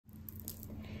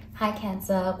Hi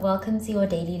Cancer, welcome to your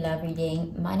daily love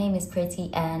reading. My name is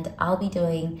Pretty and I'll be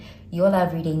doing your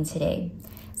love reading today.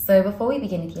 So before we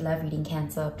begin with your love reading,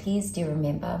 Cancer, please do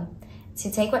remember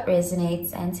to take what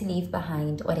resonates and to leave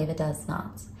behind whatever does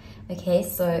not. Okay,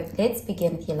 so let's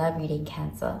begin with your love reading,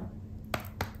 Cancer.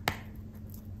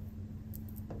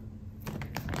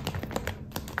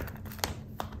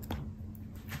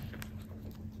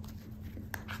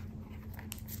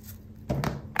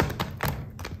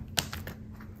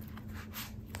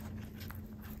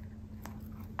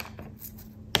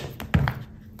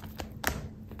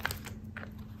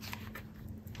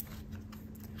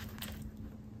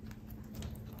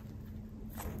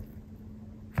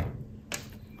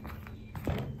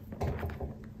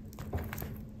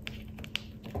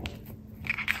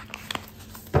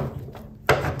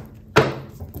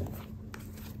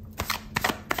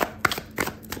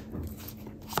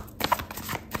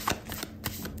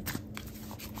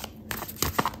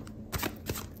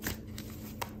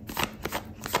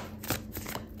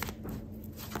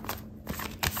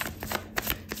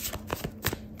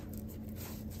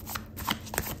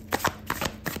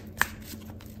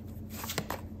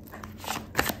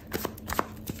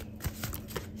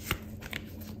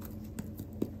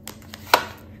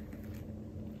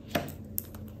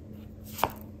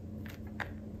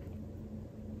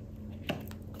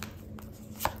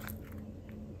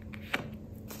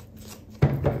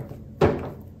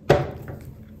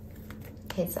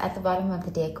 Okay, so at the bottom of the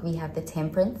deck, we have the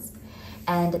Temperance,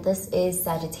 and this is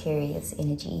Sagittarius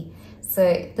energy.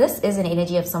 So this is an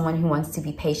energy of someone who wants to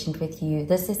be patient with you.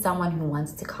 This is someone who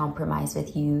wants to compromise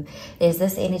with you. There's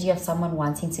this energy of someone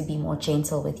wanting to be more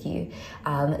gentle with you.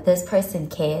 This person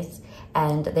cares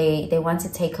and they want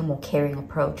to take a more caring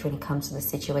approach when it comes to the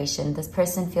situation. This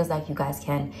person feels like you guys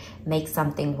can make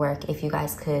something work if you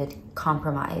guys could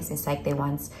compromise. It's like they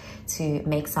want to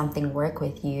make something work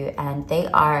with you, and they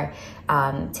are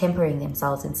tempering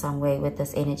themselves in some way with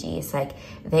this energy. It's like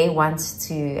they want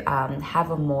to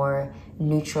have a more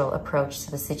neutral approach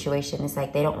to the situation. It's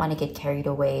like they don't want to get carried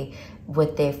away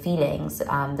with their feelings.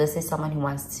 This is someone who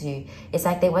wants to, it's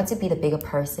like they want to be the bigger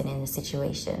person in the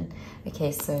situation.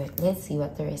 Okay, so let's see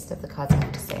what the rest of the cards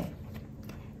have to say.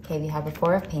 Okay, we have the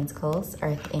Four of Pentacles,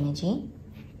 Earth energy,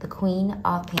 the Queen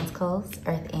of Pentacles,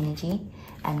 Earth energy,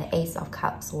 and the Ace of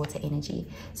Cups, water energy.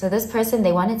 So this person,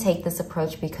 they want to take this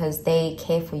approach because they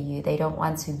care for you. They don't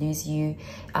want to lose you.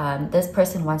 This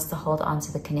person wants to hold on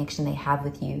to the connection they have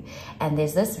with you. And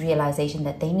there's this realization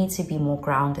that they need to be more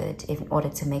grounded in order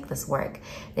to make this work.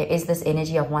 There is this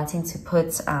energy of wanting to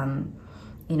put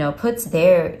puts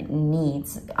their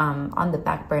needs on the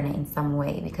back burner in some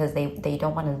way because they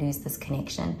don't want to lose this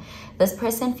connection. This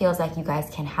person feels like you guys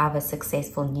can have a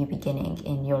successful new beginning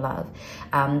in your love.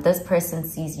 This person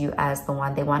sees you as the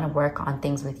one. They want to work on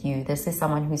things with you. This is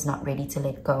someone who's not ready to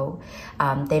let go.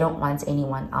 They don't want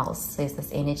anyone else. There's this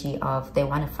energy of they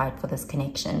want to fight for this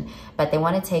connection, but they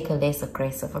want to take a less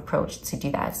aggressive approach to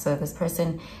do that. So this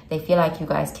person, they feel like you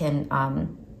guys can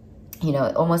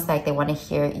almost like they want to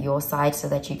hear your side so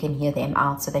that you can hear them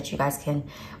out, so that you guys can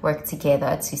work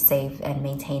together to save and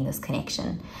maintain this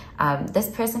connection. This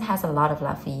person has a lot of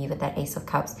love for you with that Ace of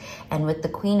Cups, and with the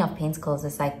Queen of Pentacles,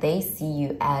 it's like they see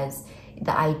you as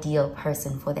the ideal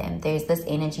person for them. There's this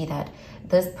energy that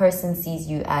this person sees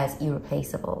you as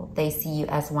irreplaceable. They see you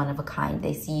as one of a kind.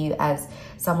 They see you as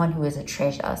someone who is a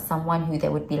treasure, someone who they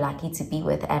would be lucky to be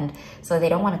with. And so they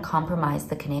don't want to compromise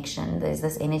the connection. There's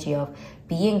this energy of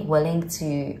being willing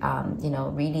to,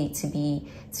 really to be,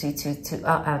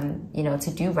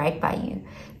 to do right by you,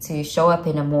 to show up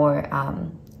in a more,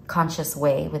 conscious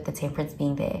way, with the Temperance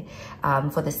being there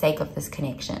for the sake of this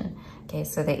connection. Okay,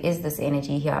 so there is this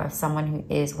energy here of someone who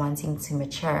is wanting to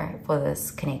mature for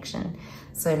this connection.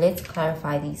 So let's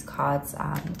clarify these cards,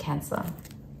 Cancer.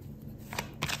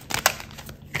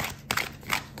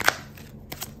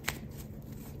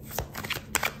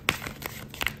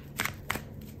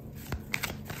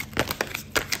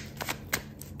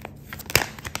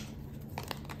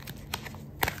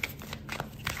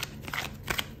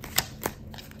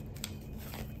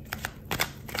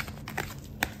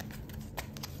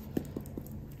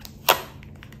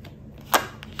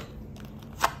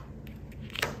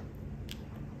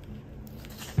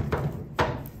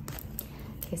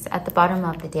 So at the bottom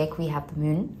of the deck, we have the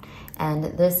Moon, and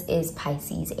this is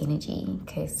Pisces energy.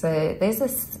 Okay, so there's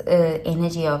this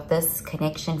energy of this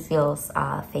connection feels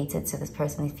fated to this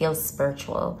person. It feels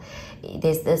spiritual.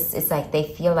 There's this, it's like they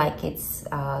feel like it's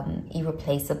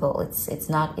irreplaceable.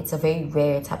 It's a very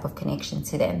rare type of connection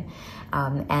to them.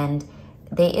 And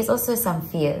there is also some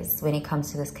fears when it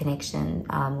comes to this connection.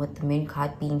 With the moon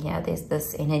card being here, there's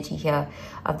this energy here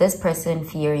of this person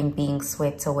fearing being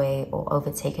swept away or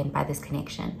overtaken by this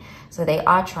connection. So they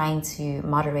are trying to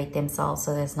moderate themselves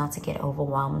so as not to get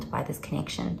overwhelmed by this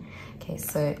connection. Okay,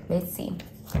 so let's see.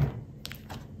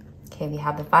 Okay, we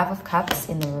have the Five of Cups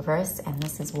in the reverse, and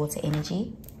this is water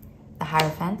energy. The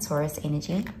Hierophant, Taurus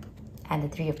energy. And the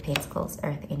Three of Pentacles,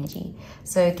 Earth energy.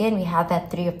 So again, we have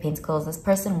that Three of Pentacles. This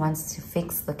person wants to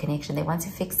fix the connection. They want to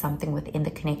fix something within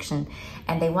the connection,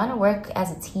 and they want to work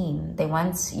as a team. They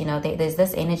want, you know, there's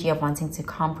this energy of wanting to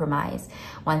compromise,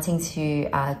 wanting to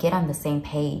get on the same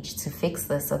page to fix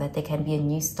this so that there can be a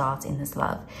new start in this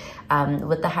love.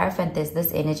 With the Hierophant, there's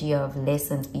this energy of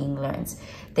lessons being learned.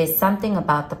 There's something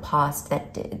about the past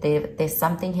that there's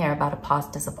something here about a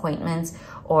past disappointment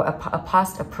or a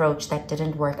past approach that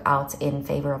didn't work out in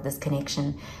favor of this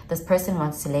connection. This person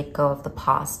wants to let go of the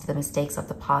past, the mistakes of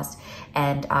the past,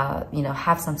 and you know,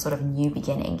 have some sort of new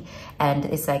beginning. And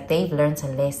it's like they've learned a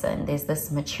lesson. There's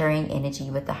this maturing energy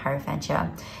with the Hierophant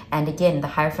here. And again, the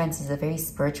Hierophant is a very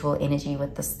spiritual energy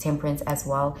with this Temperance as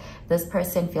well. This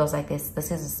person feels like this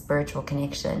is a spiritual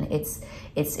connection. It's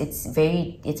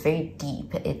very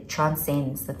deep. It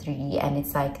transcends the 3D, and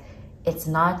it's like it's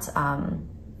not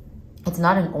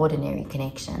an ordinary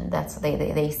connection. That's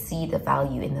they see the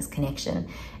value in this connection,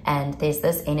 and there's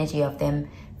this energy of them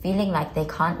feeling like they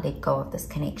can't let go of this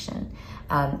connection.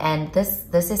 And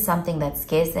this is something that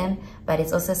scares them, but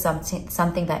it's also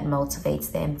something that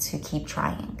motivates them to keep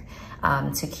trying,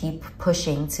 to keep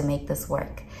pushing to make this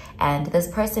work. And this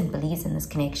person believes in this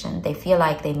connection. They feel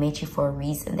like they met you for a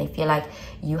reason. They feel like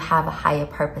you have a higher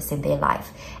purpose in their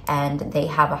life, and they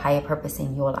have a higher purpose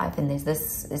in your life. And there's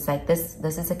this, it's like this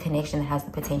is a connection that has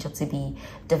the potential to be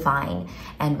divine.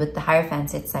 And with the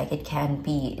Hierophant, it's like it can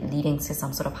be leading to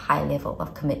some sort of high level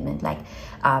of commitment, like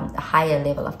a higher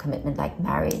level of commitment, like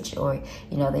marriage, or,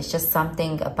 you know, there's just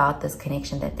something about this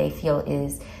connection that they feel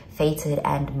is fated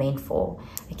and meant for.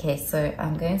 Okay, so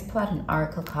I'm going to pull out an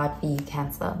oracle card for you,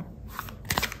 Cancer.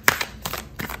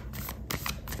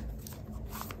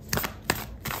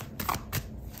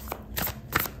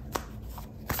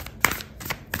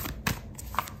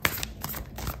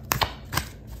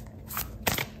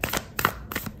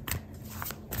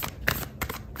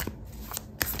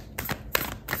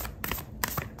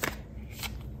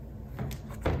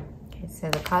 So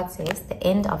the card says, the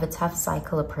end of a tough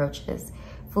cycle approaches.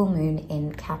 Full moon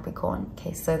in Capricorn.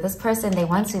 Okay, so this person, they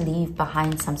want to leave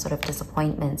behind some sort of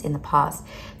disappointment in the past.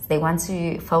 So they want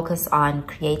to focus on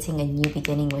creating a new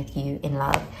beginning with you in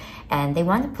love. And they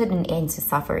want to put an end to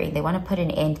suffering. They want to put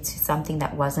an end to something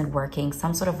that wasn't working.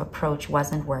 Some sort of approach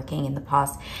wasn't working in the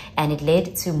past, and it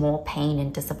led to more pain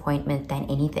and disappointment than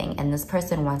anything. And this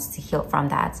person wants to heal from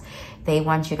that. They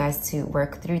want you guys to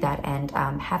work through that and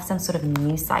have some sort of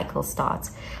new cycle start.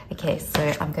 Okay,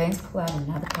 so I'm going to pull out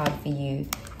another card for you,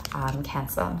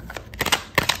 Cancer.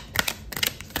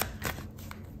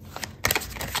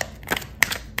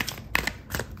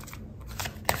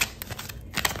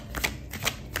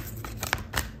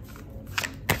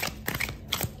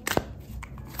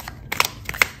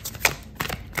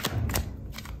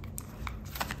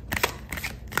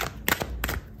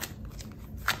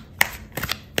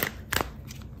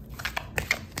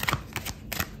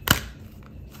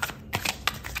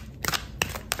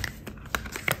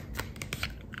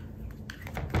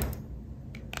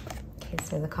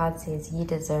 So the card says, you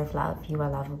deserve love, you are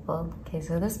lovable. Okay,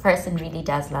 so this person really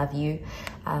does love you.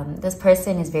 This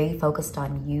person is very focused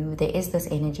on you. There is this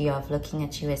energy of looking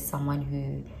at you as someone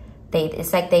who,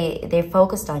 it's like they're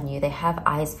focused on you. They have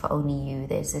eyes for only you.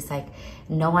 There's this like,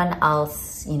 no one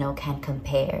else, you know, can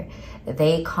compare.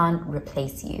 They can't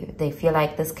replace you. They feel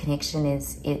like this connection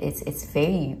is, it's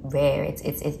very rare.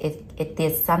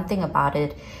 There's something about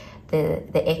it.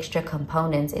 The extra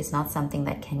components is not something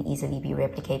that can easily be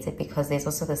replicated, because there's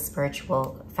also the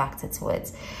spiritual factor to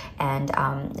it. And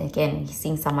again, you're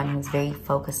seeing someone who's very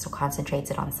focused or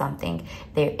concentrated on something.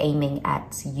 They're aiming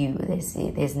at you.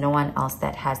 There's no one else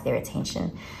that has their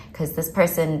attention, because this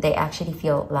person, they actually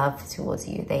feel love towards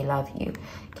you. They love you.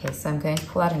 Okay, so I'm going to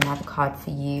pull out another card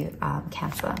for you,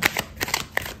 Cancer.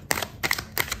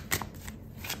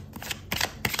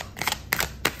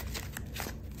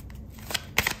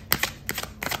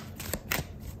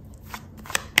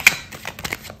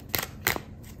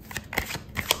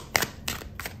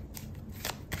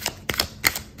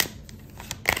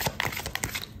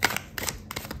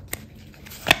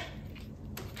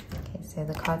 So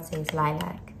the card says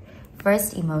Lilac.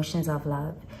 First emotions of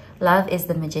love. Love is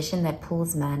the magician that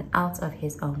pulls man out of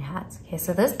his own hat. Okay,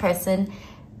 so this person,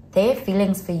 their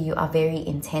feelings for you are very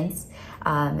intense.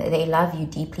 They love you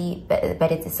deeply,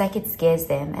 but it's like it scares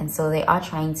them. And so they are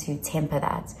trying to temper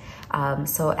that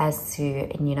so as to,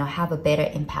 you know, have a better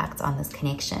impact on this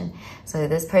connection. So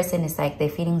this person is like, their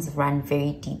feelings run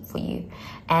very deep for you.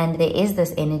 And there is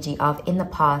this energy of, in the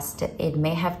past, it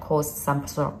may have caused some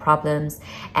sort of problems.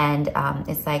 And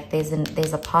it's like there's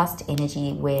a past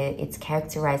energy where it's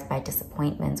characterized by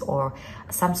disappointment or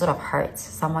some sort of hurt.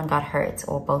 Someone got hurt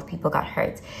or both people got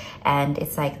hurt. And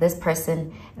it's like this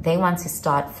person, they want to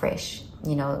start fresh.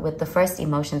 You know, with the first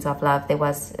emotions of love, there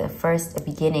was a first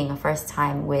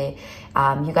time where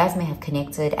you guys may have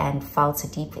connected and felt a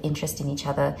deep interest in each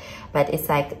other. But it's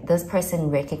like this person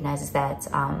recognizes that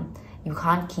you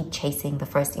can't keep chasing the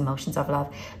first emotions of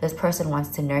love. This person wants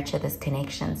to nurture this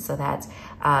connection so that,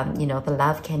 you know, the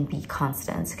love can be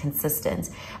constant, consistent.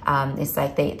 It's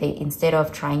like they instead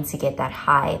of trying to get that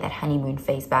high, that honeymoon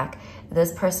phase back,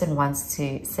 this person wants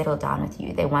to settle down with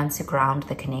you. They want to ground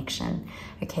the connection.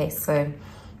 Okay, so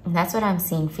that's what I'm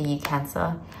seeing for you,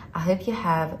 Cancer. I hope you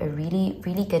have a really,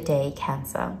 really good day,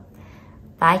 Cancer.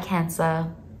 Bye, Cancer.